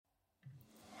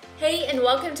Hey, and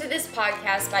welcome to this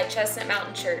podcast by Chestnut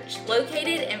Mountain Church,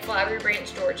 located in Flowery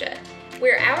Branch, Georgia,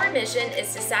 where our mission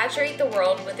is to saturate the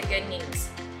world with the good news.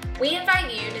 We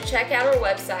invite you to check out our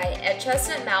website at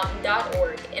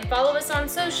chestnutmountain.org and follow us on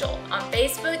social on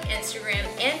Facebook, Instagram,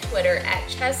 and Twitter at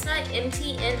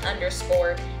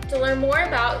chestnutmtn_ to learn more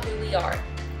about who we are.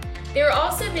 There are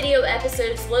also video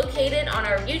episodes located on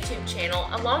our YouTube channel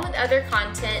along with other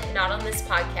content not on this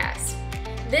podcast.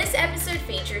 This episode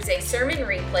features a sermon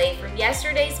replay from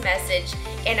yesterday's message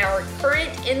and our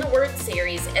current In the Word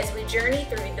series as we journey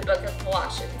through the book of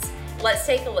Colossians. Let's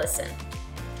take a listen.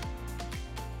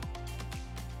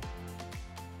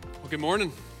 Well, good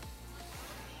morning.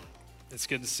 It's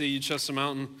good to see you, Chestnut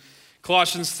Mountain.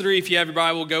 Colossians 3, if you have your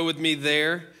Bible, go with me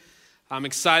there. I'm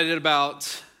excited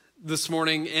about this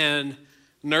morning and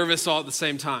nervous all at the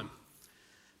same time.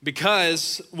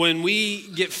 Because when we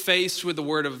get faced with the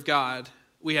Word of God,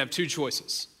 we have two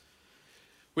choices.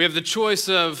 We have the choice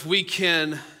of we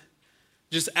can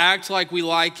just act like we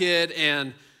like it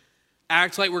and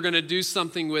act like we're going to do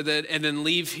something with it and then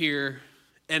leave here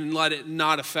and let it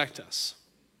not affect us.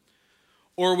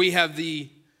 Or we have the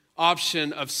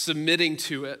option of submitting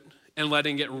to it and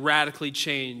letting it radically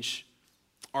change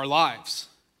our lives.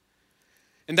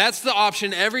 And that's the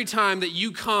option every time that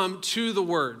you come to the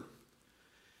Word,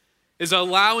 is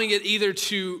allowing it either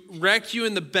to wreck you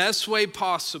in the best way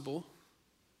possible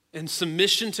in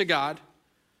submission to God,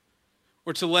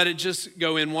 or to let it just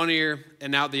go in one ear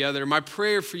and out the other. My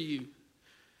prayer for you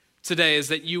today is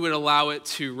that you would allow it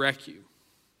to wreck you,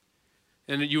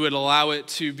 and that you would allow it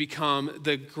to become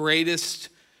the greatest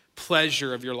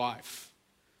pleasure of your life,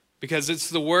 because it's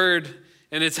the Word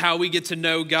and it's how we get to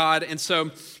know God. And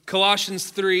so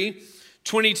Colossians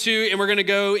 3:22, and we're going to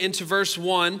go into verse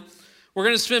 1. We're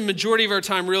going to spend the majority of our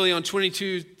time really on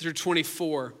 22 through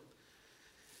 24.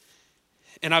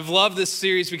 And I've loved this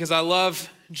series because I love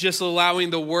just allowing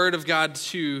the Word of God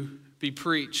to be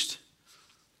preached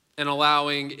and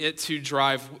allowing it to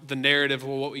drive the narrative of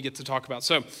what we get to talk about.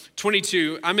 So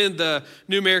 22, I'm in the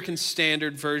New American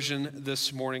Standard Version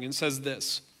this morning, and it says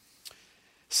this: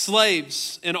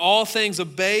 Slaves, in all things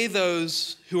obey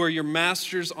those who are your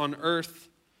masters on earth,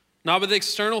 not with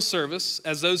external service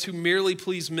as those who merely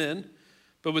please men,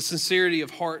 but with sincerity of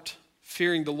heart,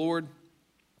 fearing the Lord.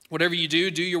 Whatever you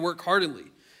do, do your work heartily,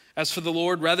 as for the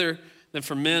Lord rather than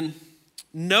for men,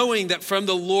 knowing that from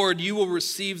the Lord you will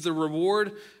receive the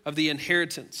reward of the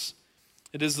inheritance.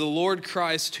 It is the Lord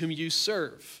Christ whom you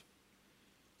serve.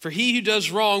 For he who does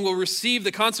wrong will receive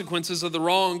the consequences of the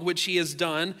wrong which he has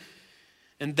done,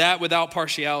 and that without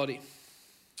partiality.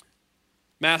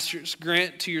 Masters,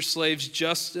 grant to your slaves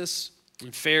justice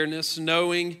and fairness,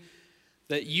 knowing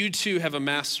that you too have a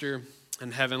master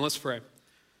in heaven. Let's pray.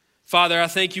 Father, I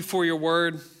thank you for your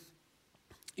word.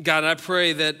 God, I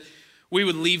pray that we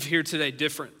would leave here today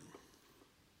different.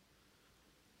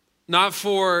 Not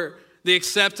for the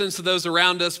acceptance of those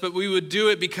around us, but we would do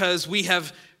it because we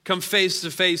have come face to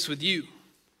face with you.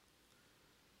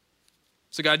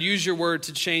 So God, use your word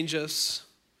to change us.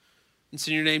 It's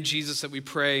in your name, Jesus, that we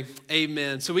pray.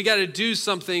 Amen. So we got to do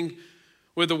something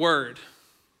with the word.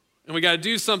 And we got to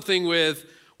do something with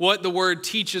what the word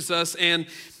teaches us. And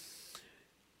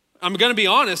I'm going to be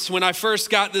honest, when I first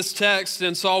got this text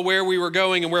and saw where we were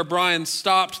going and where Brian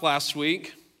stopped last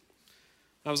week,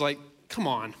 I was like, come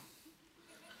on.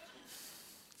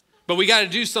 But we got to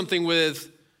do something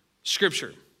with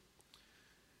Scripture.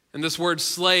 And this word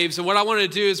slaves. And what I want to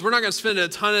do is, we're not going to spend a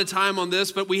ton of time on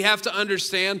this, but we have to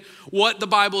understand what the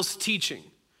Bible's teaching.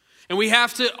 And we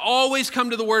have to always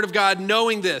come to the Word of God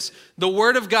knowing this: the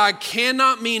Word of God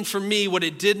cannot mean for me what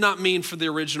it did not mean for the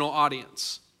original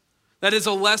audience. That is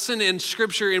a lesson in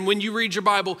Scripture. And when you read your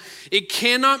Bible, it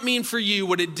cannot mean for you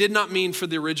what it did not mean for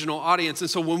the original audience. And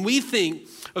so when we think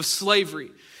of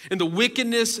slavery and the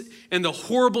wickedness and the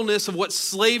horribleness of what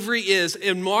slavery is,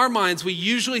 in our minds, we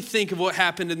usually think of what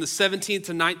happened in the 17th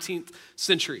to 19th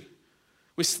century.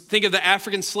 We think of the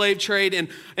African slave trade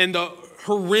and the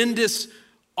horrendous,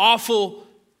 awful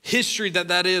history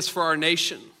that is for our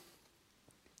nation.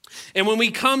 And when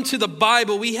we come to the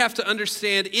Bible, we have to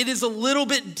understand it is a little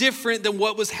bit different than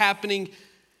what was happening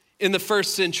in the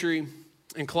first century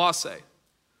in Colossae.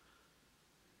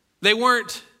 They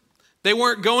weren't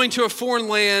going to a foreign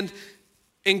land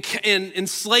and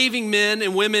enslaving men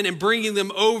and women and bringing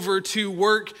them over to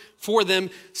work for them.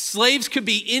 Slaves could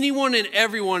be anyone and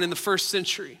everyone in the first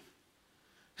century.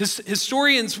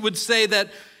 Historians would say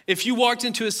that if you walked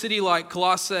into a city like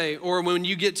Colossae, or when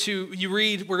we're going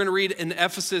to read in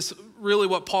Ephesus, really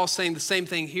what Paul's saying, the same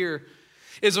thing here,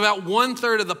 is about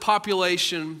 1/3 of the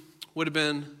population would have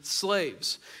been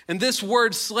slaves. And this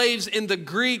word slaves in the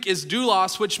Greek is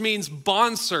doulos, which means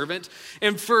bondservant.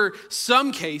 And for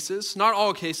some cases, not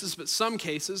all cases, but some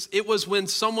cases, it was when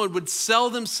someone would sell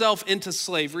themselves into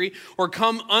slavery or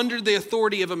come under the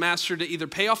authority of a master to either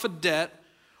pay off a debt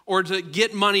or to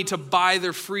get money to buy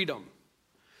their freedom.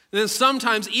 And then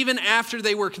sometimes, even after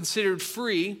they were considered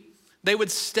free, they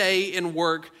would stay and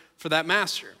work for that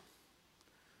master.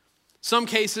 Some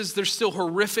cases, there's still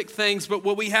horrific things, but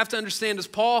what we have to understand is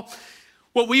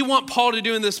what we want Paul to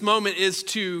do in this moment is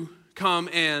to come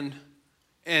and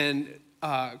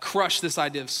crush this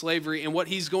idea of slavery. And what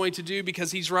he's going to do,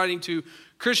 because he's writing to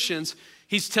Christians,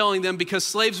 he's telling them because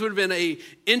slaves would have been an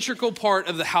integral part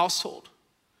of the household.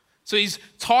 So he's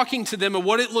talking to them of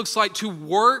what it looks like to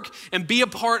work and be a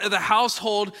part of the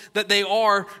household that they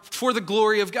are for the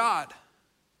glory of God.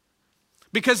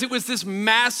 Because it was this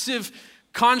massive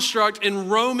construct in the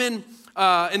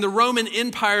Roman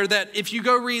Empire that if you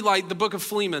go read like the book of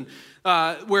Philemon,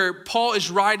 where Paul is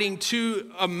writing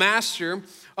to a master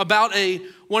about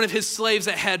one of his slaves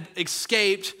that had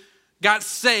escaped, got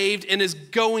saved, and is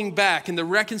going back in the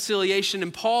reconciliation.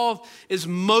 And Paul is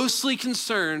mostly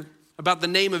concerned about the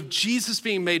name of Jesus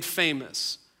being made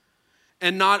famous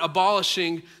and not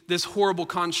abolishing this horrible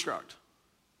construct.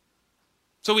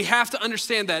 So we have to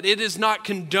understand that it is not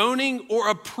condoning or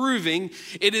approving.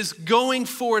 It is going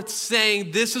forth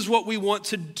saying this is what we want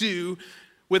to do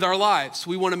with our lives.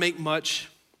 We want to make much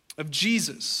of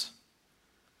Jesus,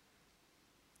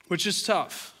 which is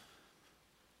tough,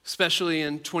 especially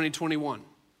in 2021.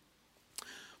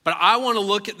 But I want to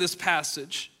look at this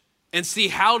passage and see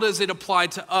how does it apply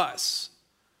to us.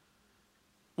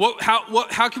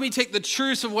 How can we take the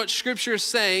truths of what Scripture is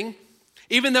saying?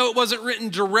 Even though it wasn't written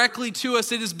directly to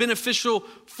us, it is beneficial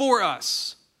for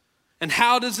us. And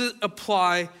how does it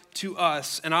apply to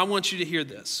us? And I want you to hear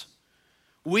this.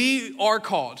 We are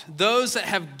called, those that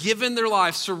have given their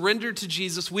life, surrendered to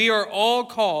Jesus, we are all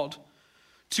called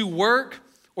to work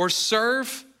or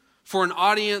serve for an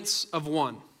audience of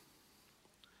one.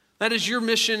 That is your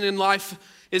mission in life,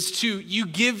 is you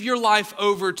give your life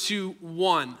over to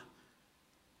one,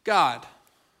 God.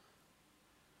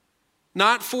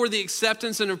 Not for the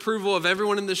acceptance and approval of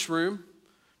everyone in this room,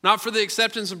 not for the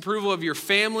acceptance and approval of your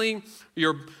family,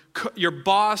 your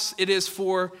boss. It is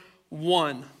for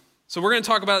one. So we're going to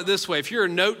talk about it this way. If you're a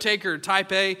note taker or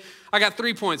type A, I got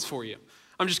 3 points for you.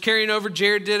 I'm just carrying over.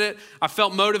 Jared did it. I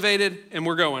felt motivated, and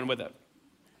we're going with it.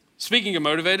 Speaking of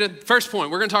motivated, first point,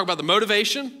 we're going to talk about the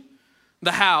motivation,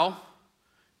 the how,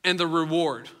 and the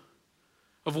reward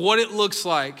of what it looks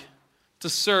like to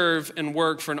serve and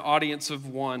work for an audience of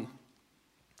one.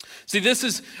 See, this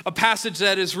is a passage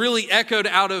that is really echoed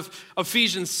out of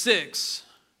Ephesians 6,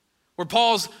 where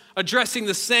Paul's addressing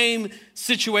the same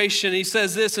situation. He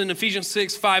says this in Ephesians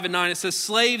 6, 5 and 9. It says,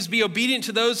 slaves, be obedient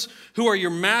to those who are your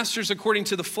masters according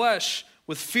to the flesh,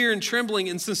 with fear and trembling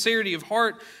and sincerity of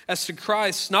heart as to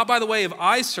Christ, not by the way of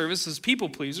eye service as people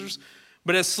pleasers,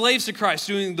 but as slaves to Christ,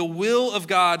 doing the will of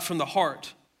God from the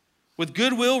heart. With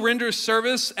goodwill render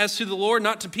service as to the Lord,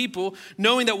 not to people,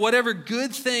 knowing that whatever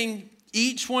good thing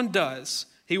each one does,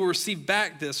 he will receive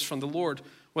back this from the Lord,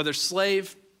 whether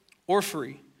slave or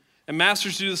free. And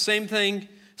masters do the same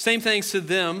things to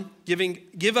them,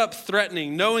 give up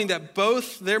threatening, knowing that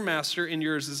both their master and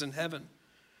yours is in heaven.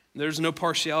 There's no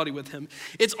partiality with him.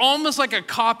 It's almost like a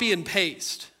copy and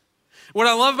paste. What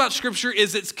I love about Scripture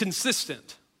is it's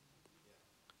consistent.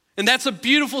 And that's a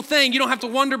beautiful thing. You don't have to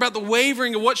wonder about the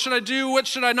wavering of what should I do, what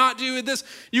should I not do with this.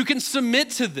 You can submit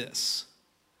to this.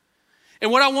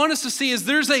 And what I want us to see is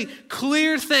there's a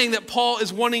clear thing that Paul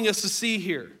is wanting us to see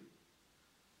here.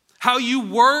 How you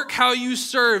work, how you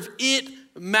serve, it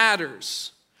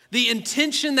matters. The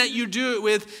intention that you do it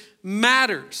with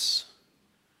matters.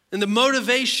 And the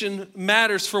motivation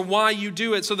matters for why you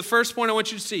do it. So the first point I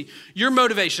want you to see, your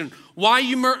motivation. Why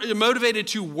you're motivated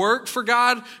to work for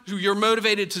God, you're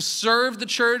motivated to serve the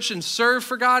church and serve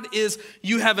for God is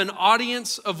you have an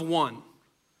audience of one.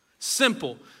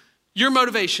 Simple. Your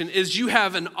motivation is you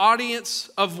have an audience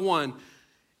of one.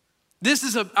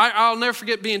 I'll never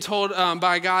forget being told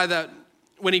by a guy that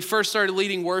when he first started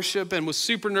leading worship and was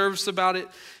super nervous about it,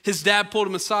 his dad pulled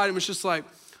him aside and was just like,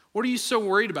 what are you so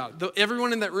worried about?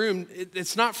 Everyone in that room,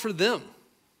 it's not for them.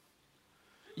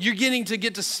 You're getting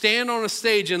to stand on a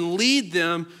stage and lead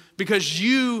them because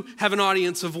you have an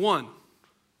audience of one.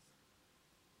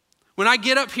 When I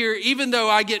get up here, even though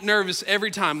I get nervous every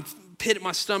time, pit in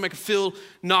my stomach, feel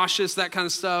nauseous, that kind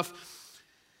of stuff,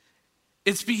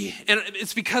 it's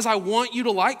because I want you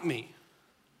to like me.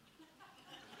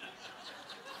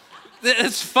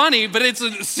 It's funny, but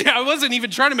I wasn't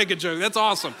even trying to make a joke. That's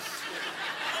awesome.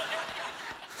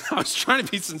 I was trying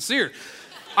to be sincere.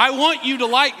 I want you to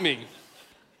like me.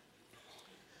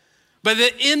 But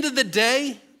at the end of the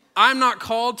day, I'm not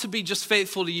called to be just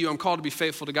faithful to you. I'm called to be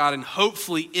faithful to God. And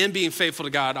hopefully in being faithful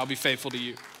to God, I'll be faithful to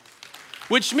you.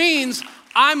 Which means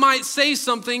I might say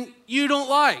something you don't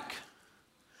like.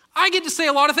 I get to say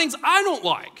a lot of things I don't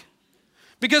like.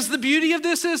 Because the beauty of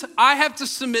this is I have to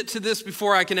submit to this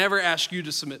before I can ever ask you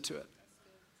to submit to it.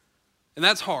 And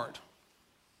that's hard.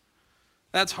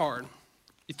 That's hard.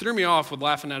 You threw me off with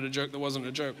laughing at a joke that wasn't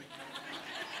a joke.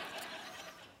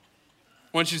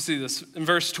 I want you to see this. In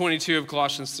verse 22 of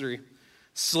Colossians 3,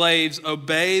 slaves,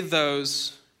 obey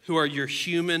those who are your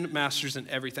human masters in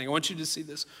everything. I want you to see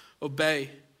this. Obey.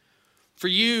 For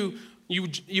you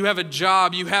have a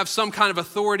job, you have some kind of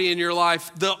authority in your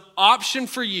life. The option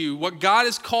for you, what God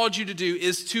has called you to do,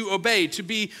 is to obey,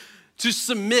 to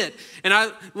submit. And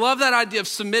I love that idea of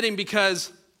submitting,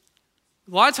 because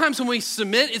a lot of times when we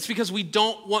submit, it's because we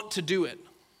don't want to do it.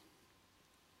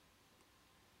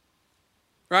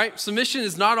 Right? Submission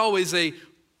is not always a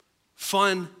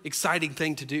fun, exciting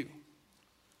thing to do.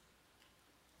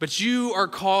 But you are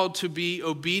called to be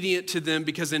obedient to them,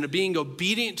 because in being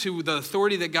obedient to the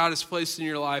authority that God has placed in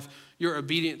your life, you're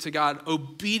obedient to God.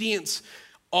 Obedience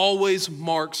always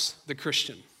marks the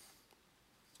Christian.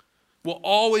 Will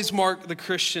always mark the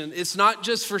Christian. It's not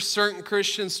just for certain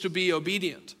Christians to be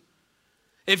obedient.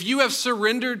 If you have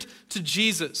surrendered to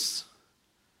Jesus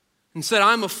and said,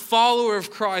 I'm a follower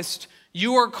of Christ,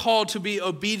 you are called to be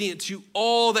obedient to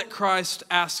all that Christ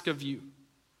asks of you.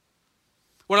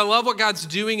 What I love what God's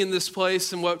doing in this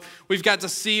place and what we've got to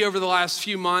see over the last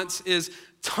few months is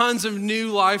tons of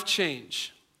new life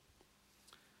change.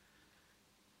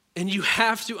 And you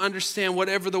have to understand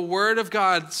whatever the Word of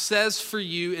God says for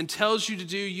you and tells you to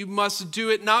do, you must do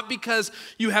it, not because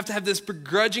you have to have this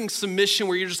begrudging submission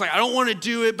where you're just like, I don't want to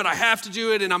do it, but I have to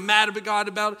do it, and I'm mad at God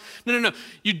about it. No.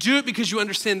 You do it because you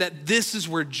understand that this is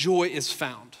where joy is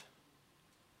found.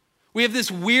 We have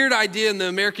this weird idea in the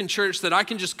American church that I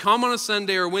can just come on a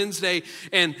Sunday or Wednesday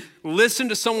and listen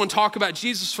to someone talk about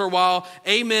Jesus for a while,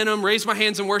 amen them, raise my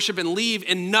hands in worship, and leave,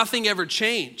 and nothing ever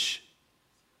change.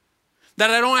 That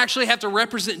I don't actually have to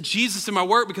represent Jesus in my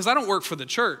work because I don't work for the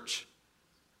church.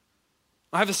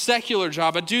 I have a secular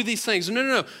job. I do these things.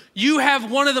 No. You have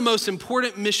one of the most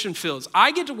important mission fields.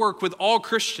 I get to work with all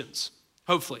Christians,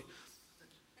 hopefully.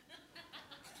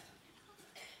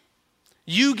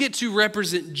 You get to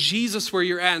represent Jesus where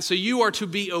you're at. And so you are to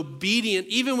be obedient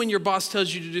even when your boss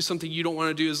tells you to do something you don't want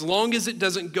to do, as long as it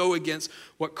doesn't go against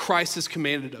what Christ has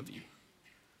commanded of you.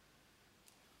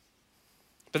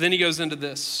 But then he goes into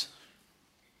this.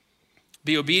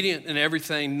 Be obedient in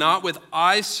everything, not with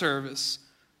eye service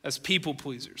as people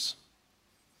pleasers.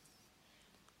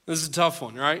 This is a tough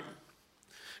one, right?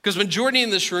 Because majority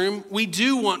in this room, we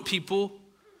do want people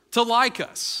to like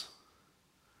us.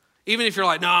 Even if you're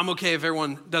like, no, I'm okay if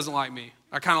everyone doesn't like me.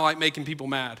 I kind of like making people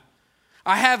mad.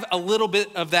 I have a little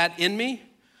bit of that in me,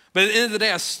 but at the end of the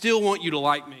day, I still want you to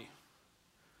like me.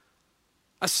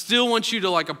 I still want you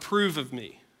to approve of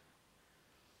me.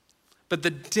 But the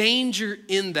danger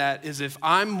in that is if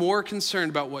I'm more concerned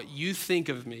about what you think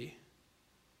of me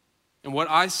and what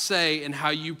I say and how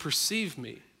you perceive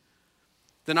me,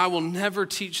 then I will never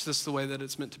teach this the way that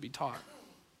it's meant to be taught.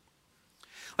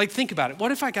 Think about it.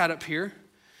 What if I got up here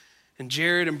and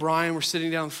Jared and Brian were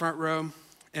sitting down in the front row,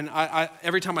 and I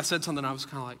every time I said something, I was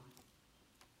kind of like,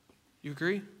 you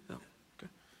agree? No,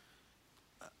 okay.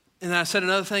 And then I said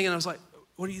another thing, and I was like,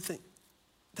 what do you think?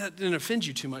 That didn't offend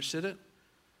you too much, did it?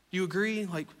 You agree?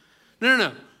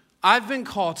 No. I've been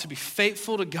called to be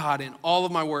faithful to God in all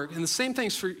of my work. And the same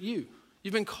thing's for you.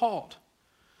 You've been called.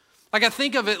 I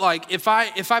think of it if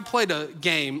I played a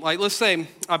game, let's say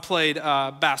I played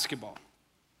basketball.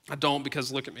 I don't, because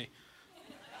look at me.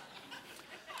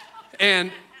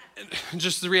 And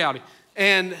just the reality.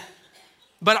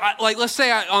 But let's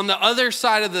say on the other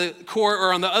side of the court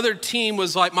or on the other team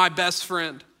was my best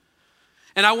friend.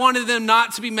 And I wanted them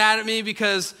not to be mad at me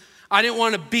because I didn't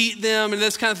want to beat them and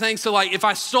this kind of thing. So if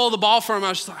I stole the ball from them, I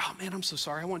was just like, oh man, I'm so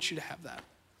sorry. I want you to have that.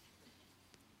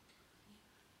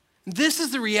 This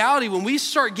is the reality. When we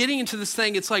start getting into this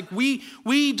thing, it's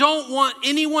we don't want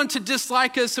anyone to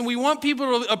dislike us, and we want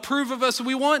people to approve of us, and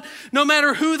we want, no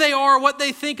matter who they are, what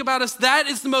they think about us, that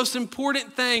is the most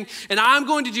important thing. And I'm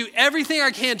going to do everything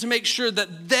I can to make sure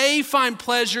that they find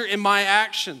pleasure in my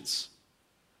actions.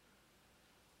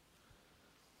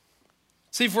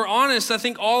 See, if we're honest, I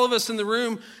think all of us in the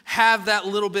room have that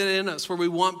little bit in us where we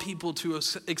want people to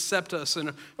accept us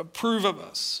and approve of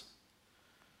us.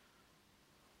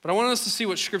 But I want us to see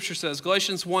what Scripture says.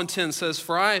 Galatians 1:10 says,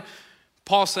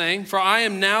 Paul saying, for I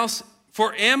am now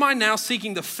For am I now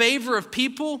seeking the favor of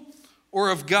people or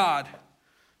of God?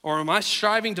 Or am I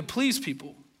striving to please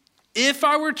people? If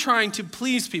I were trying to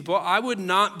please people, I would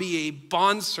not be a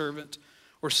bondservant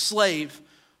or slave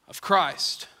of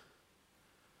Christ.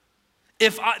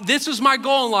 This was my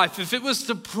goal in life, if it was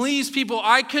to please people,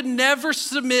 I could never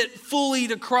submit fully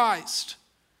to Christ.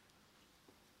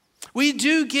 We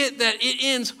do get that it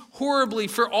ends horribly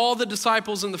for all the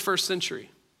disciples in the first century.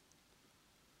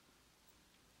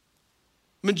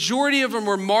 Majority of them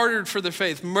were martyred for their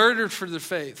faith, murdered for their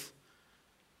faith.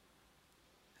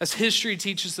 As history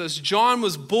teaches us, John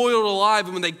was boiled alive,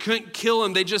 and when they couldn't kill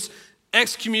him, they just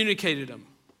excommunicated him.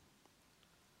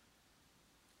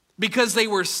 Because they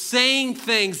were saying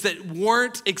things that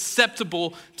weren't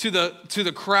acceptable to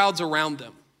the crowds around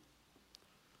them.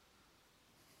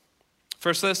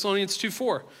 1 Thessalonians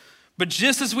 2:4. But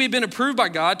just as we've been approved by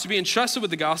God to be entrusted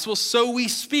with the gospel, so we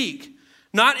speak,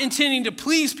 not intending to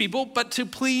please people, but to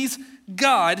please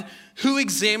God, who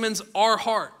examines our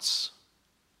hearts.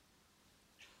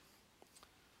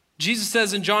 Jesus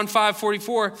says in John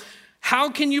 5:44, how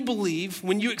can you believe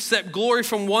when you accept glory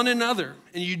from one another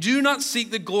and you do not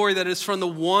seek the glory that is from the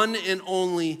one and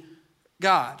only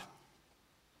God?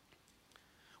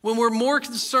 When we're more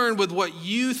concerned with what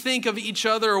you think of each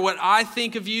other or what I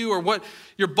think of you or what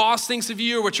your boss thinks of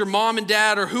you or what your mom and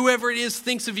dad or whoever it is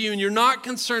thinks of you, and you're not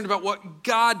concerned about what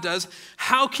God does,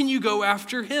 how can you go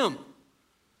after him?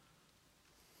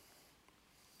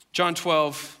 John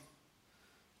 12,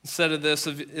 instead of this,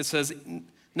 it says,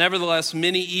 nevertheless,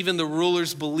 many, even the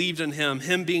rulers, believed in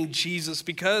him being Jesus,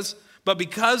 but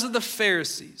because of the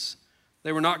Pharisees,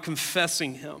 they were not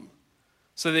confessing him,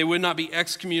 so they would not be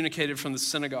excommunicated from the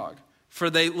synagogue. For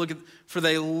they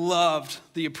loved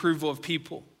the approval of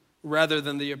people rather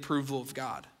than the approval of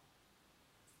God.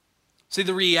 See,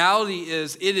 the reality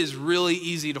is it is really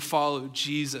easy to follow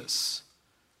Jesus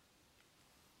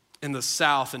in the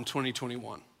South in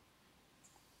 2021.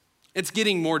 It's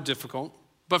getting more difficult,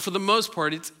 but for the most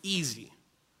part, it's easy.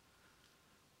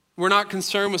 We're not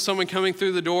concerned with someone coming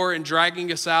through the door and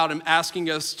dragging us out and asking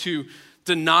us to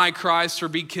deny Christ or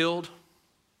be killed.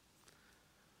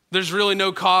 There's really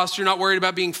no cost. You're not worried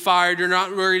about being fired. You're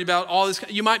not worried about all this.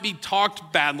 You might be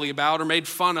talked badly about or made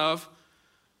fun of,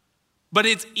 but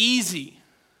it's easy.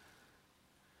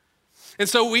 And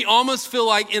so we almost feel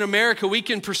like in America, we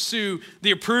can pursue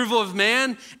the approval of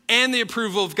man and the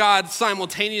approval of God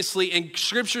simultaneously. And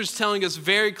Scripture is telling us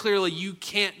very clearly, you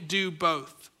can't do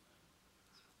both.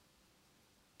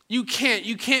 You can't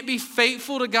be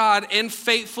faithful to God and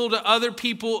faithful to other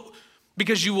people,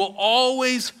 because you will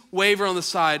always waver on the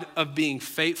side of being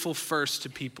faithful first to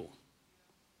people.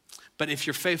 But if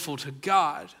you're faithful to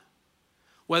God,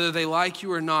 whether they like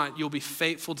you or not, you'll be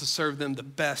faithful to serve them the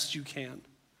best you can.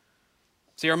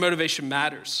 See, our motivation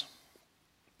matters.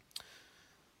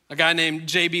 A guy named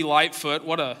J.B. Lightfoot,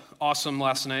 what an awesome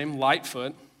last name,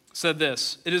 Lightfoot, said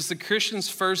this: it is the Christian's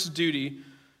first duty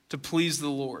to please the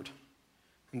Lord.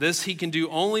 And this he can do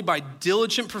only by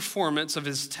diligent performance of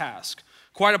his task,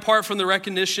 quite apart from the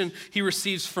recognition he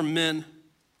receives from men.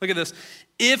 Look at this.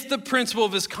 If the principle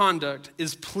of his conduct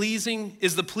is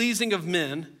the pleasing of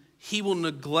men, he will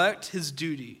neglect his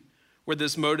duty where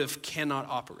this motive cannot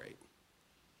operate.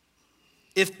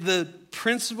 If the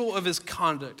principle of his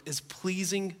conduct is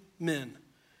pleasing men,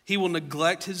 he will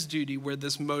neglect his duty where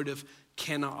this motive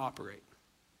cannot operate.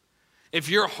 If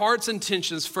your heart's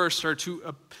intentions first are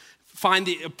to find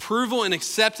the approval and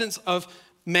acceptance of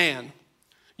man,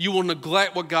 you will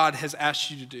neglect what God has asked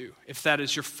you to do if that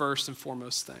is your first and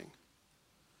foremost thing.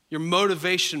 Your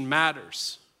motivation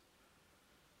matters.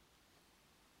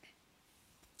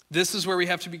 This is where we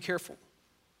have to be careful.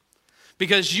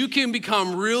 Because you can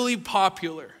become really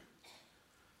popular,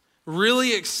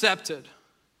 really accepted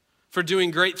for doing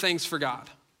great things for God.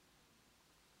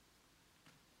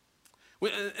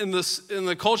 In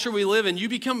the culture we live in, you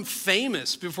become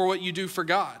famous for what you do for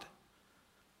God.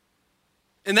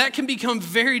 And that can become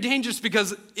very dangerous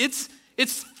because it's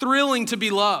thrilling to be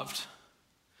loved.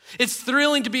 It's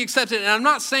thrilling to be accepted. And I'm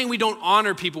not saying we don't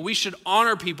honor people. We should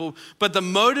honor people. But the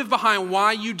motive behind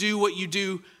why you do what you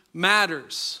do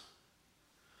matters.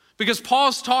 Because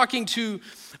Paul's talking to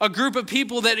a group of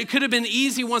people that it could have been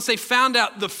easy once they found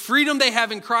out the freedom they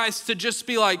have in Christ to just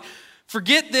be like,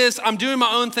 forget this, I'm doing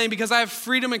my own thing because I have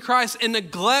freedom in Christ, and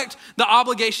neglect the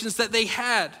obligations that they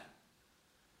had.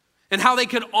 And how they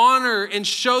could honor and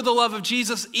show the love of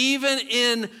Jesus even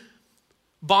in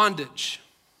bondage.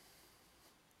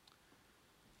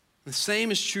 The same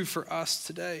is true for us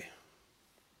today.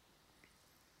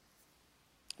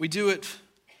 We do it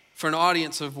for an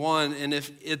audience of one, and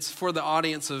if it's for the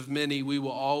audience of many, we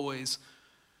will always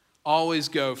always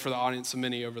go for the audience of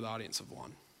many over the audience of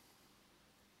one.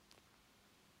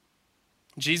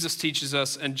 Jesus teaches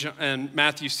us in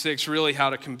Matthew 6 really how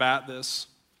to combat this.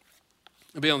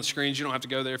 It'll be on the screens. You don't have to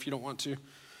go there if you don't want to.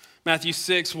 Matthew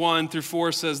 6,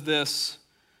 1-4 says this: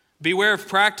 "Beware of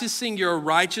practicing your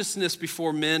righteousness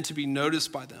before men to be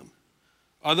noticed by them.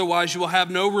 Otherwise, you will have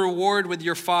no reward with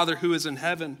your Father who is in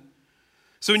heaven.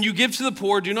 So when you give to the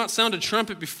poor, do not sound a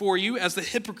trumpet before you, as the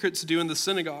hypocrites do in the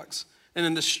synagogues and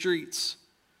in the streets,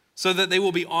 so that they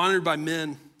will be honored by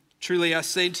men. Truly, I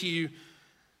say to you,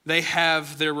 they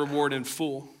have their reward in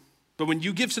full. But when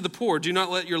you give to the poor, do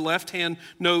not let your left hand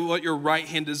know what your right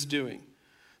hand is doing,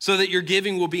 so that your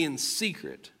giving will be in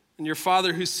secret. And your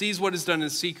Father who sees what is done in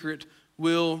secret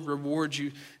will reward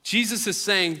you." Jesus is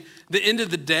saying, the end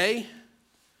of the day,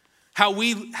 how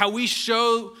we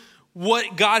show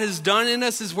what God has done in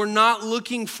us is we're not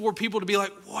looking for people to be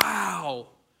like, "Wow,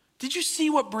 did you see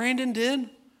what Brandon did?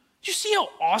 Did you see how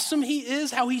awesome he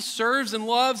is, how he serves and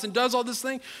loves and does all this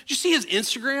thing? Did you see his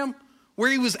Instagram,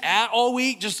 where he was at all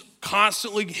week, just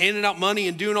constantly handing out money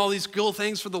and doing all these cool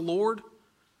things for the Lord?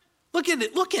 Look at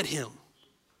it. Look at him.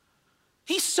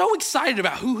 He's so excited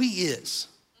about who he is."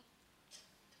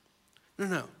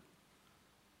 No.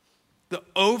 The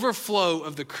overflow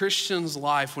of the Christian's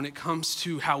life when it comes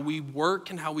to how we work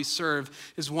and how we serve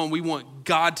is one we want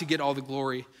God to get all the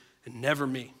glory and never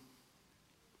me.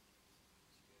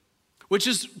 Which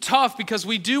is tough because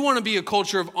we do want to be a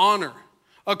culture of honor,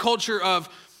 a culture of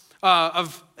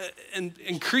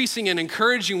increasing and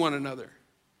encouraging one another.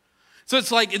 So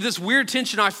it's like this weird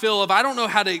tension I feel of I don't know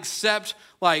how to accept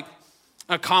like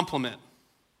a compliment,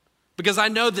 because I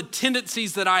know the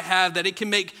tendencies that I have that it can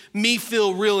make me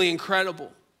feel really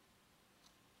incredible.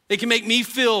 It can make me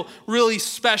feel really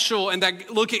special and that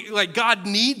look at like God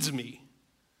needs me.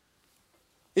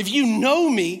 If you know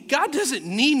me, God doesn't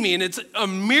need me, and it's a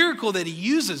miracle that he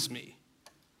uses me.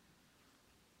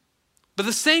 But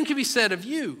the same can be said of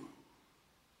you.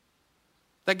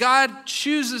 That God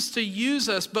chooses to use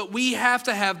us, but we have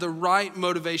to have the right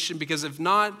motivation, because if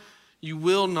not, you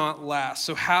will not last.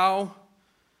 So how?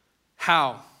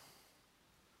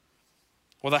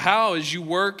 Well, the how is you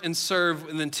work and serve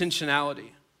with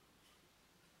intentionality.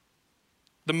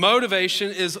 The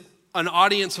motivation is an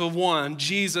audience of one,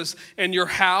 Jesus, and your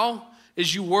how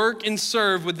is you work and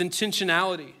serve with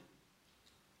intentionality.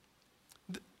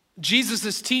 Jesus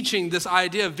is teaching this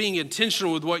idea of being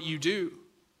intentional with what you do,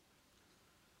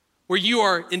 where you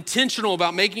are intentional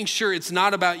about making sure it's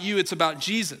not about you, it's about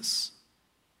Jesus.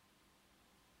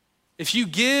 If you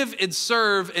give and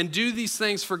serve and do these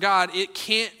things for God, it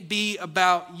can't be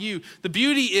about you. The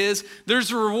beauty is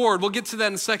there's a reward. We'll get to that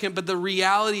in a second, but the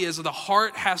reality is the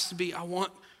heart has to be, I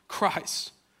want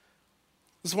Christ.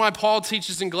 This is why Paul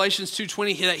teaches in Galatians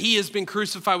 2:20 that he has been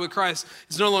crucified with Christ.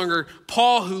 It's no longer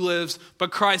Paul who lives,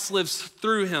 but Christ lives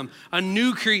through him, a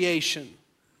new creation.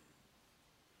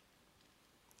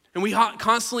 And we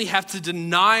constantly have to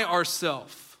deny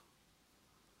ourselves.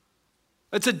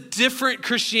 It's a different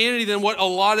Christianity than what a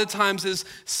lot of times is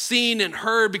seen and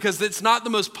heard, because it's not the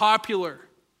most popular.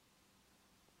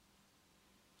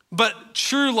 But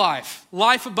true life,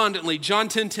 life abundantly, John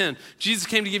 10:10, Jesus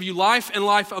came to give you life and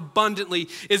life abundantly,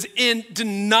 is in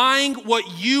denying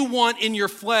what you want in your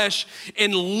flesh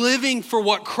and living for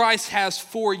what Christ has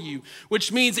for you,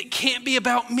 which means it can't be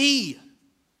about me.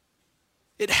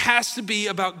 It has to be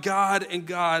about God and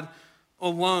God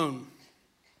alone.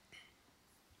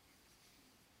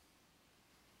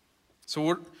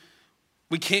 So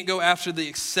we can't go after the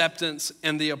acceptance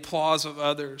and the applause of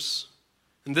others.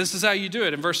 And this is how you do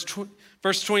it in verse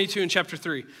 22 in chapter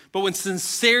 3. But with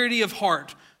sincerity of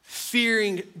heart,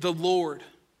 fearing the Lord,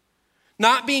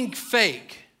 not being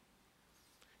fake.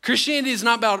 Christianity is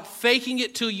not about faking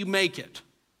it till you make it.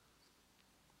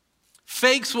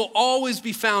 Fakes will always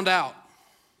be found out.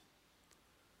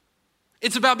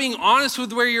 It's about being honest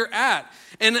with where you're at.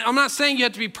 And I'm not saying you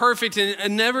have to be perfect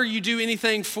and never you do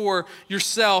anything for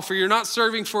yourself, or you're not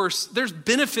serving for, there's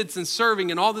benefits in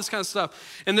serving and all this kind of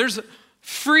stuff. And there's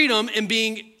freedom in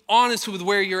being honest with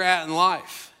where you're at in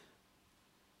life.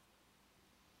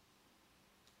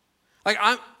 Like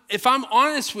if I'm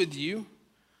honest with you,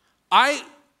 I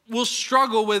will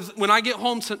struggle with when I get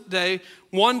home today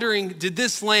wondering, did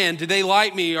this land? Did they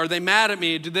like me? Are they mad at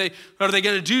me? Are they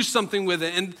going to do something with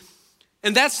it?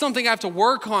 And that's something I have to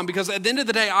work on, because at the end of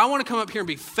the day, I want to come up here and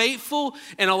be faithful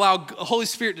and allow the Holy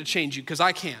Spirit to change you, because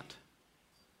I can't.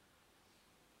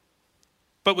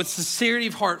 But with sincerity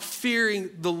of heart,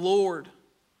 fearing the Lord.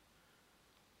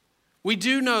 We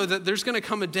do know that there's going to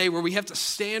come a day where we have to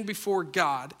stand before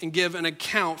God and give an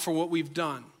account for what we've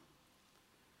done.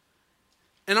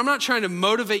 And I'm not trying to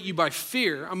motivate you by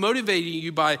fear. I'm motivating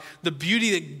you by the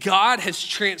beauty that God has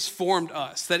transformed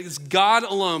us, that it's God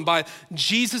alone, by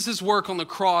Jesus' work on the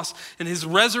cross and his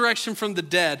resurrection from the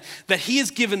dead, that he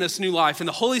has given us new life. And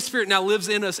the Holy Spirit now lives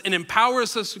in us and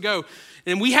empowers us to go.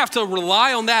 And we have to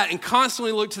rely on that and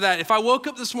constantly look to that. If I woke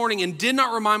up this morning and did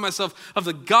not remind myself of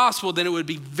the gospel, then it would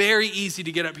be very easy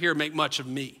to get up here and make much of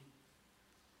me.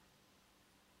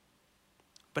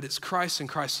 But it's Christ and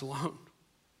Christ alone.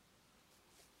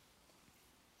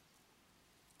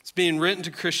 It's being written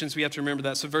to Christians. We have to remember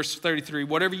that. So verse 33,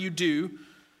 whatever you do,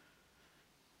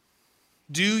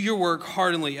 do your work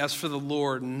heartily as for the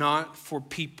Lord, not for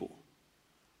people.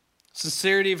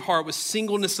 Sincerity of heart with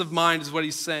singleness of mind is what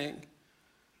he's saying.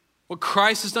 What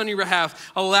Christ has done on your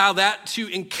behalf, allow that to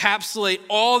encapsulate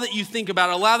all that you think about.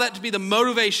 Allow that to be the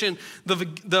motivation,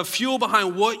 the fuel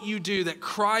behind what you do, that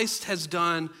Christ has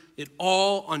done it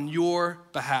all on your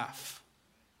behalf.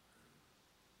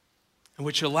 And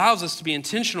which allows us to be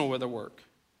intentional with our work.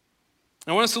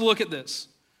 I want us to look at this.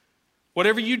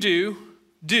 Whatever you do,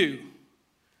 do.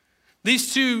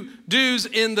 These two do's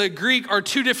in the Greek are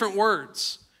two different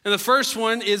words. And the first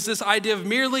one is this idea of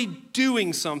merely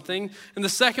doing something. And the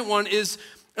second one is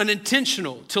an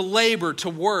intentional, to labor, to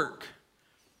work.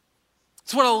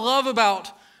 It's what I love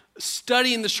about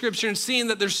studying the scripture and seeing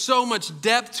that there's so much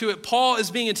depth to it. Paul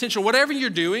is being intentional. Whatever you're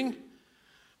doing,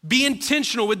 be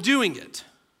intentional with doing it.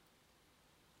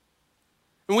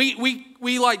 And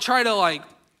we try to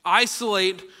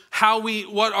isolate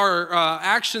what our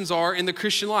actions are in the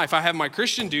Christian life. I have my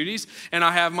Christian duties and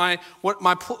I have my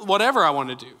whatever I want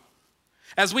to do.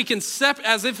 As if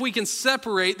we can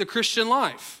separate the Christian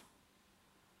life.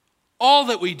 All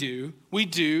that we do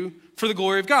for the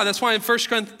glory of God. That's why in 1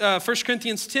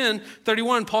 Corinthians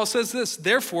 10:31, Paul says this,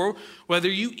 therefore, whether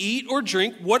you eat or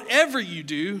drink, whatever you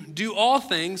do all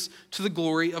things to the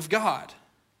glory of God.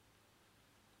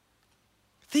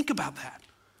 Think about that.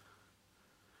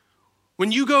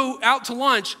 When you go out to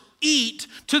lunch, eat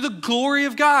to the glory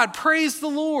of God. Praise the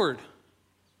Lord.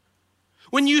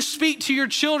 When you speak to your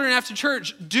children after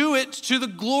church, do it to the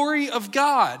glory of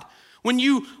God. When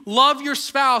you love your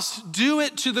spouse, do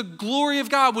it to the glory of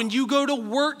God. When you go to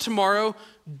work tomorrow,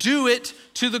 do it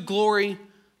to the glory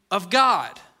of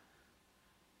God.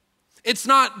 It's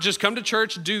not just come to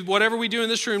church, do whatever we do in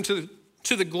this room to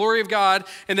the glory of God,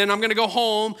 and then I'm going to go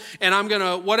home and I'm going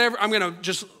to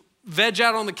just veg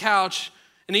out on the couch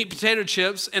and eat potato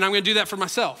chips, and I'm going to do that for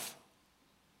myself.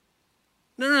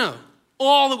 No.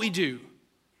 All that we do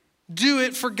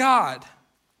it for God.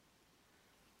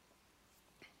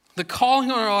 The calling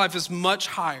on our life is much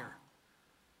higher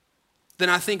than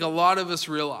I think a lot of us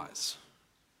realize.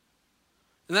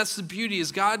 And that's the beauty,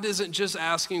 is God isn't just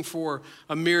asking for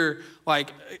a mere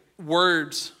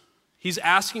words. He's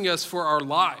asking us for our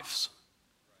lives.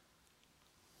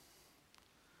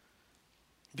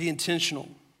 Be intentional.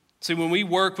 See, when we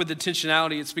work with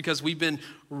intentionality, it's because we've been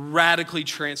radically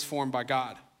transformed by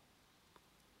God.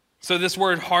 So this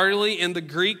word heartily in the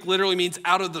Greek literally means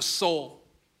out of the soul.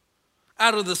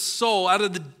 Out of the soul, out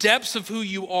of the depths of who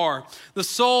you are. The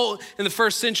soul in the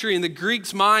first century, in the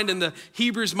Greek's mind and the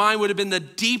Hebrew's mind, would have been the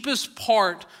deepest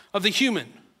part of the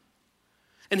human.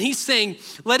 And he's saying,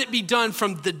 let it be done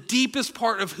from the deepest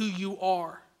part of who you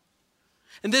are.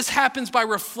 And this happens by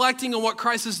reflecting on what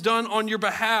Christ has done on your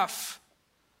behalf.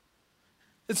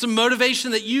 It's a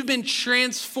motivation that you've been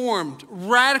transformed,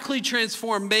 radically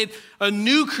transformed, made a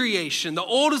new creation. The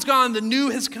old is gone, the new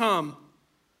has come.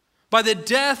 By the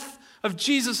death of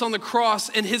Jesus on the cross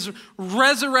and his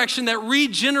resurrection that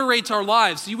regenerates our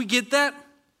lives. Do we get that?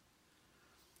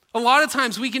 A lot of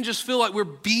times we can just feel like we're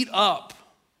beat up.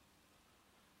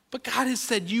 But God has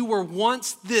said, you were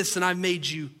once this and I've made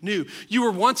you new. You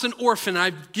were once an orphan,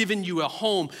 I've given you a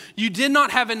home. You did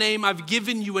not have a name, I've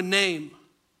given you a name.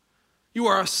 You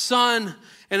are a son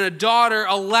and a daughter.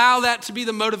 Allow that to be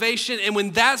the motivation. And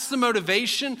when that's the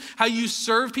motivation, how you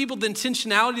serve people, the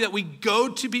intentionality that we go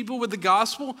to people with the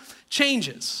gospel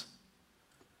changes.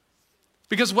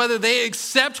 Because whether they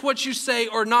accept what you say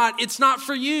or not, it's not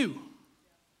for you.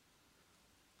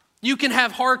 You can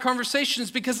have hard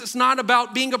conversations because it's not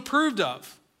about being approved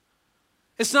of.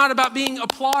 It's not about being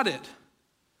applauded.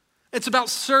 It's about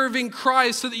serving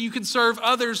Christ so that you can serve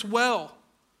others well.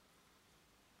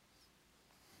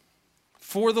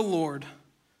 For the Lord,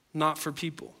 not for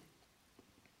people.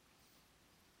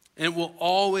 And it will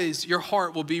always, your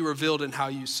heart will be revealed in how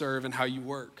you serve and how you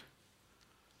work.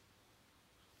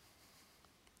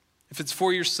 If it's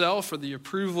for yourself or the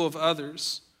approval of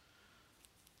others,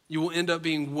 you will end up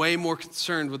being way more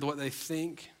concerned with what they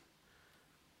think,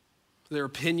 their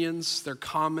opinions, their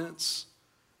comments,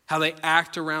 how they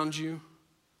act around you.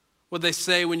 what they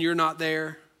say when you're not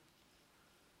there.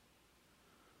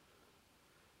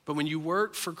 But when you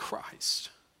work for Christ,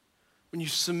 when you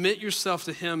submit yourself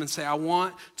to him and say, I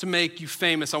want to make you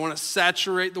famous, I want to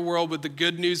saturate the world with the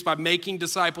good news by making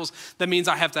disciples, that means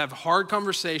I have to have hard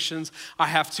conversations. I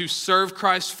have to serve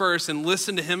Christ first and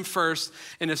listen to him first.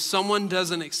 And if someone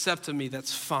doesn't accept of me,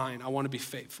 that's fine. I want to be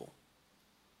faithful.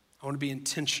 I want to be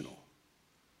intentional.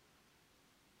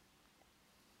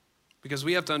 Because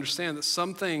we have to understand that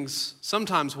some things,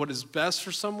 sometimes what is best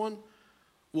for someone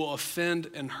will offend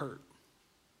and hurt.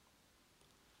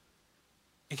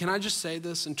 And can I just say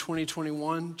this in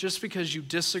 2021? Just because you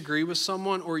disagree with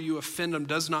someone or you offend them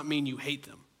does not mean you hate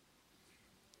them.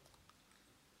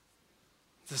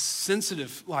 The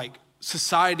sensitive,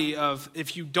 society of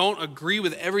if you don't agree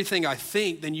with everything I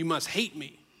think, then you must hate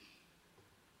me.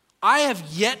 I have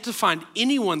yet to find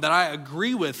anyone that I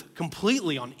agree with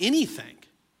completely on anything.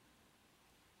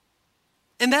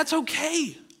 And that's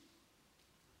okay.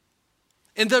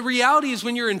 And the reality is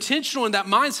when you're intentional in that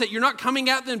mindset, you're not coming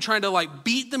at them trying to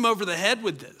beat them over the head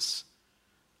with this.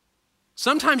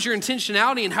 Sometimes your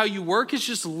intentionality in how you work is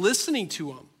just listening to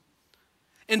them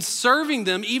and serving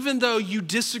them even though you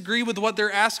disagree with what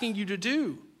they're asking you to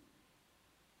do.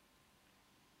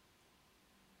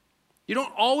 You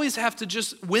don't always have to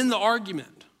just win the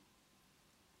argument.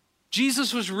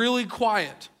 Jesus was really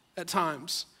quiet at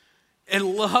times and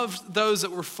loved those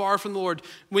that were far from the Lord.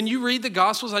 When you read the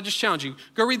Gospels, I just challenge you,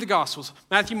 go read the Gospels,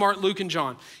 Matthew, Mark, Luke, and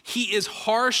John. He is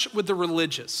harsh with the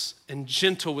religious and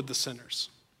gentle with the sinners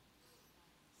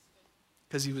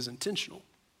because he was intentional.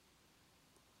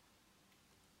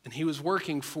 And he was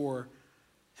working for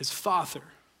his Father,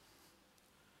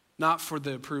 not for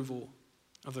the approval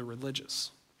of the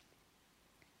religious.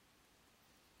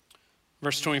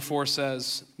 Verse 24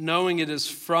 says, knowing it is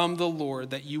from the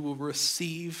Lord that you will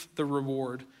receive the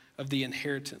reward of the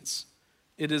inheritance.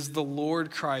 It is the Lord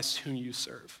Christ whom you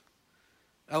serve.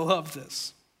 I love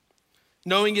this.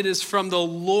 Knowing it is from the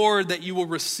Lord that you will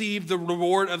receive the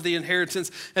reward of the inheritance,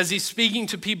 as he's speaking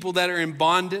to people that are in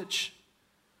bondage.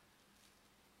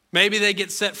 Maybe they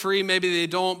get set free, maybe they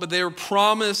don't, but they are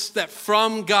promised that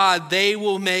from God they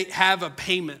will have a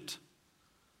payment.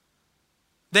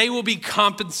 They will be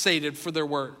compensated for their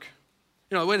work.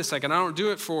 Wait a second, I don't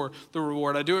do it for the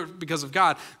reward. I do it because of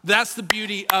God. That's the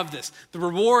beauty of this. The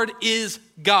reward is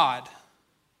God.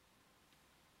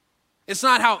 It's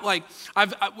not how,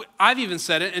 I've even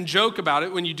said it and joke about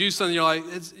it when you do something, you're like,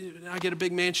 I get a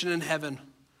big mansion in heaven,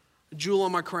 a jewel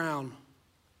on my crown.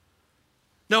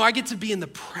 No, I get to be in the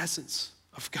presence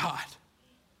of God.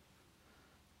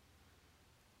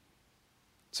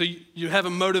 So you have a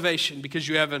motivation because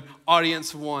you have an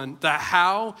audience of one. The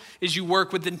how is you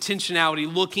work with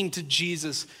intentionality, looking to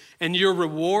Jesus, and your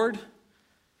reward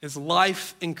is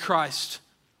life in Christ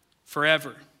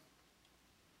forever.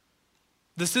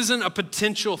 This isn't a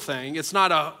potential thing. It's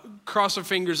not a cross our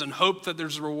fingers and hope that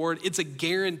there's a reward. It's a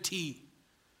guarantee.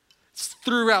 It's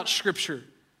throughout Scripture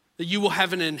that you will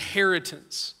have an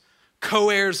inheritance,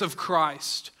 co-heirs of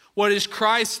Christ. What is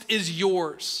Christ is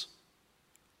yours.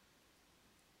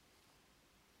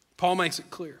 Paul makes it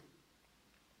clear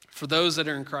for those that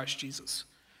are in Christ Jesus,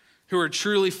 who are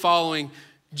truly following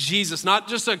Jesus, not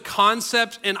just a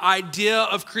concept, an idea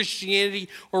of Christianity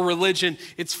or religion,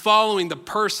 it's following the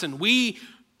person. We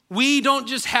don't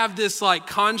just have this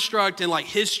construct and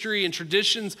history and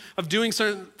traditions of doing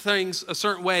certain things a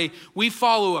certain way. We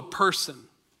follow a person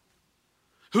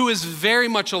who is very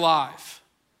much alive,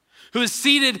 who is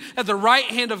seated at the right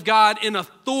hand of God in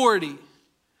authority.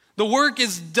 The work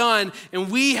is done,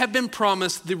 and we have been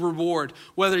promised the reward.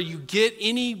 Whether you get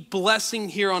any blessing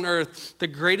here on earth, the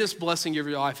greatest blessing of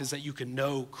your life is that you can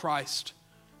know Christ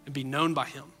and be known by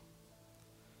him.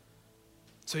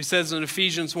 So he says in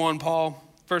Ephesians 1, Paul,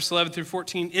 verse 11 through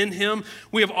 14, in him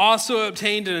we have also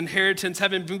obtained an inheritance,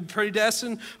 having been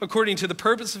predestined according to the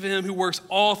purpose of him who works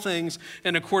all things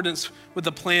in accordance with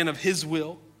the plan of his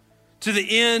will. To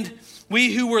the end,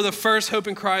 we who were the first hope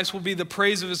in Christ will be the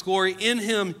praise of his glory. In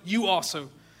him, you also,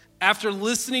 after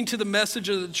listening to the message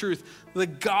of the truth, the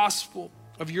gospel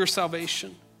of your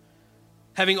salvation,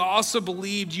 having also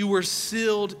believed, you were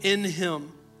sealed in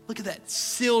him. Look at that,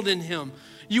 sealed in him.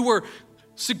 You were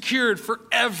secured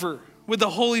forever with the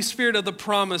Holy Spirit of the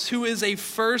promise, who is a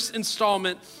first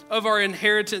installment of our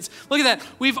inheritance. Look at that.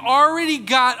 We've already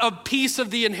got a piece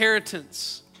of the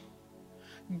inheritance.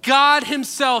 God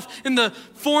himself, in the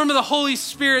form of the Holy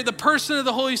Spirit, the person of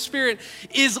the Holy Spirit,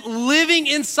 is living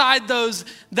inside those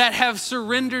that have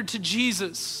surrendered to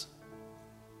Jesus.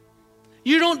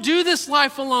 You don't do this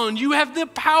life alone. You have the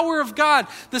power of God.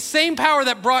 The same power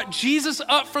that brought Jesus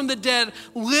up from the dead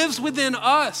lives within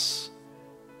us.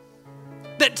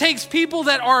 That takes people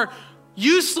that are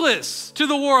useless to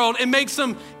the world and makes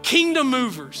them kingdom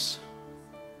movers.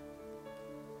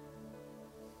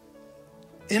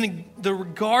 In the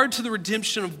regard to the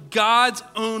redemption of God's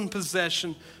own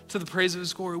possession to the praise of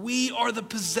his glory. We are the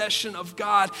possession of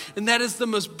God, and that is the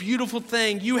most beautiful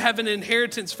thing. You have an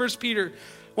inheritance. 1 Peter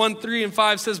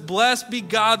 1:3-5 says, "Blessed be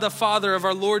God the Father of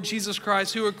our Lord Jesus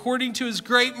Christ, who according to his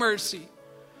great mercy,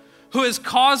 who has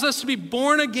caused us to be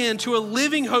born again to a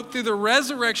living hope through the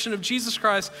resurrection of Jesus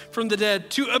Christ from the dead,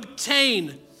 to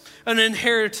obtain an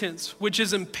inheritance which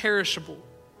is imperishable,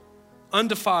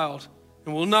 undefiled,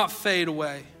 and will not fade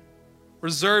away,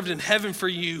 reserved in heaven for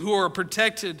you who are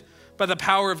protected by the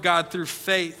power of God through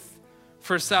faith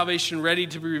for salvation ready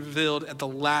to be revealed at the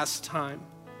last time."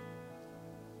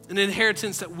 An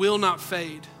inheritance that will not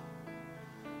fade.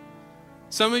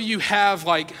 Some of you have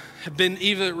been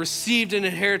either received an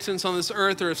inheritance on this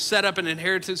earth or have set up an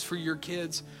inheritance for your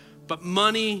kids, but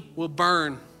money will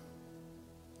burn.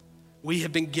 We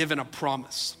have been given a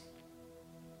promise,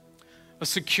 a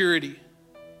security,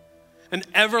 an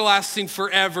everlasting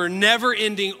forever, never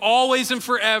ending, always and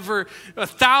forever.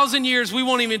 1,000 years, we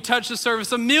won't even touch the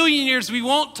surface. 1,000,000 years, we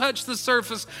won't touch the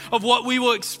surface of what we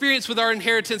will experience with our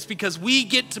inheritance because we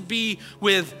get to be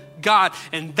with God.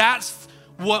 And that's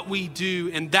what we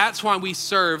do, and that's why we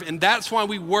serve, and that's why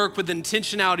we work with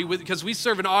intentionality, because we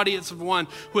serve an audience of one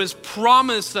who has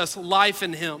promised us life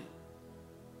in him.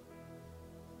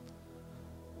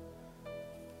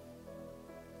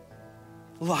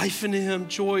 Life in him,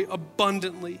 joy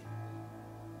abundantly.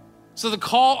 So the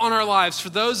call on our lives for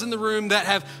those in the room that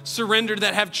have surrendered,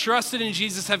 that have trusted in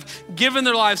Jesus, have given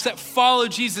their lives, that follow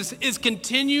Jesus, is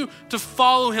continue to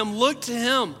follow him. Look to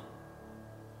him.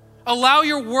 Allow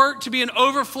your work to be an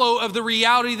overflow of the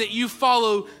reality that you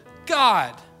follow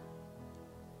God.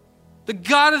 The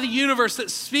God of the universe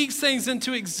that speaks things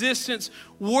into existence.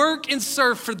 Work and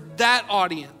serve for that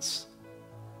audience.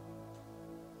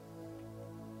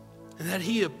 And that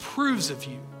he approves of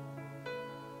you,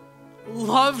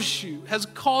 loves you, has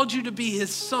called you to be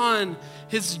his son,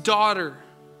 his daughter.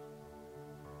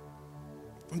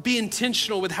 And be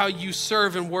intentional with how you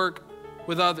serve and work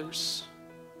with others.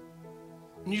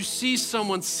 When you see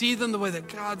someone, see them the way that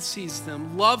God sees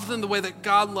them. Love them the way that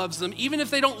God loves them, even if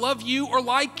they don't love you or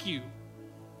like you.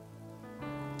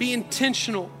 Be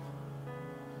intentional,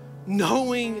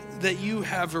 knowing that you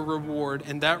have a reward,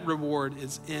 and that reward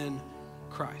is in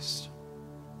Christ.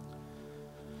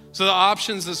 So the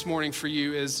options this morning for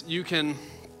you is you can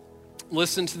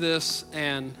listen to this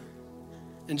and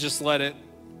just let it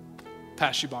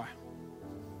pass you by.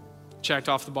 Checked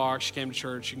off the box, you came to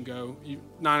church, you can go.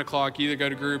 9 o'clock, you either go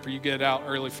to group or you get out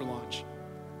early for lunch.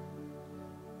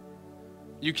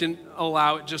 You can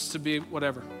allow it just to be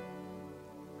whatever.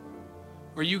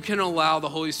 Or you can allow the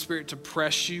Holy Spirit to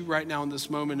press you right now in this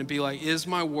moment and be like, is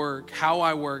my work, how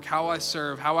I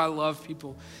serve, how I love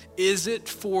people, is it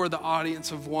for the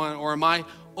audience of one, or am I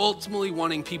ultimately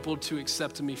wanting people to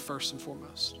accept me first and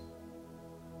foremost?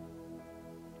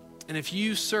 And if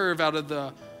you serve out of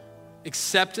the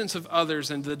acceptance of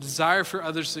others and the desire for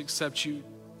others to accept you,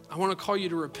 I want to call you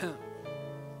to repent.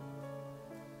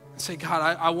 And say,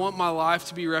 God, I want my life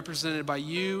to be represented by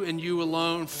you and you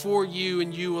alone, for you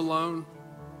and you alone.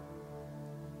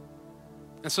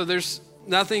 And so there's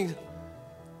nothing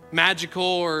magical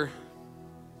or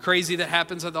crazy that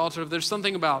happens at the altar. There's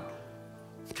something about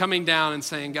coming down and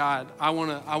saying, God, I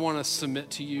want to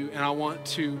submit to you, and I want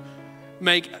to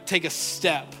take a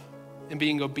step in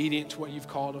being obedient to what you've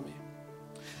called of me.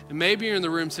 And maybe you're in the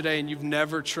room today and you've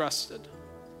never trusted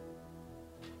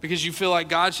because you feel like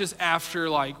God's just after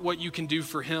what you can do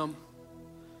for him.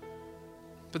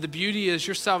 But the beauty is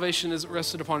your salvation isn't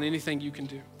rested upon anything you can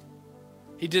do.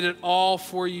 He did it all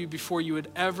for you before you had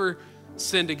ever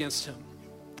sinned against him.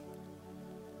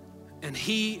 And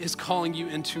he is calling you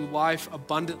into life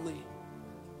abundantly.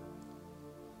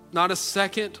 Not a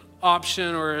second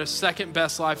option or a second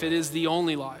best life. It is the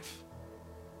only life.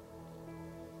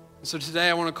 And so today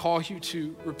I want to call you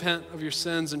to repent of your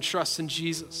sins and trust in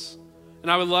Jesus. And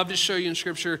I would love to show you in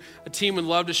Scripture, a team would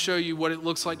love to show you what it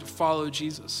looks like to follow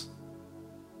Jesus.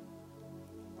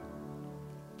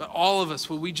 But all of us,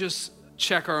 will we just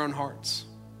check our own hearts?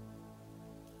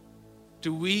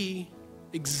 Do we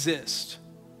exist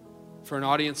for an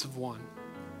audience of one,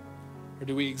 or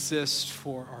do we exist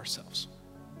for ourselves?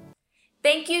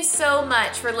 Thank you so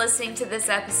much for listening to this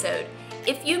episode.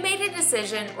 If you made a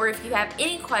decision, or if you have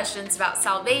any questions about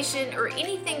salvation or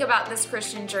anything about this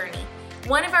Christian journey,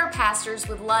 one of our pastors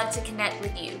would love to connect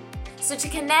with you. So to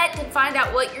connect and find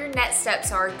out what your next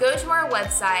steps are, go to our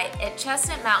website at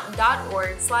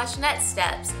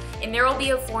chestnutmountain.org/nextsteps, and there will be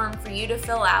a form for you to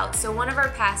fill out so one of our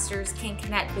pastors can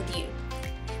connect with you.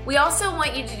 We also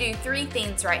want you to do 3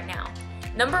 things right now.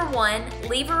 Number 1,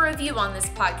 leave a review on this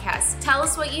podcast. Tell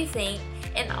us what you think,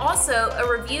 and also a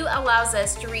review allows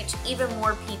us to reach even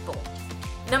more people.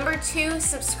 Number 2,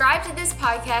 subscribe to this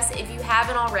podcast if you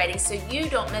haven't already so you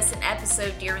don't miss an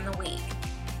episode during the week.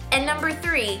 And number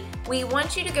 3, we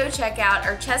want you to go check out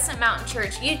our Chestnut Mountain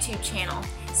Church YouTube channel.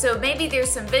 So maybe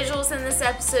there's some visuals in this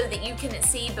episode that you couldn't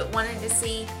see but wanted to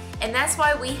see, and that's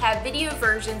why we have video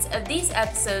versions of these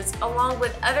episodes along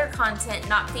with other content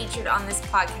not featured on this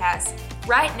podcast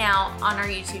right now on our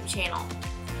YouTube channel.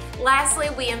 Lastly,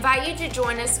 we invite you to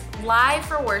join us live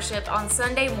for worship on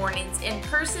Sunday mornings in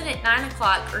person at 9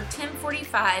 o'clock or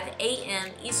 10:45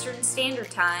 a.m. Eastern Standard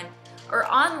Time, or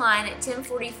online at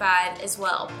 10:45 as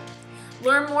well.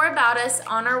 Learn more about us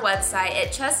on our website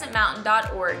at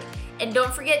chestnutmountain.org, and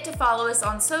don't forget to follow us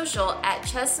on social at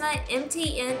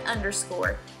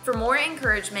chestnutmtn_ for more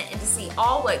encouragement and to see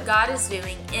all what God is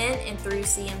doing in and through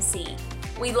CMC.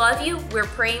 We love you, we're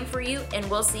praying for you, and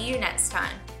we'll see you next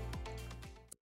time.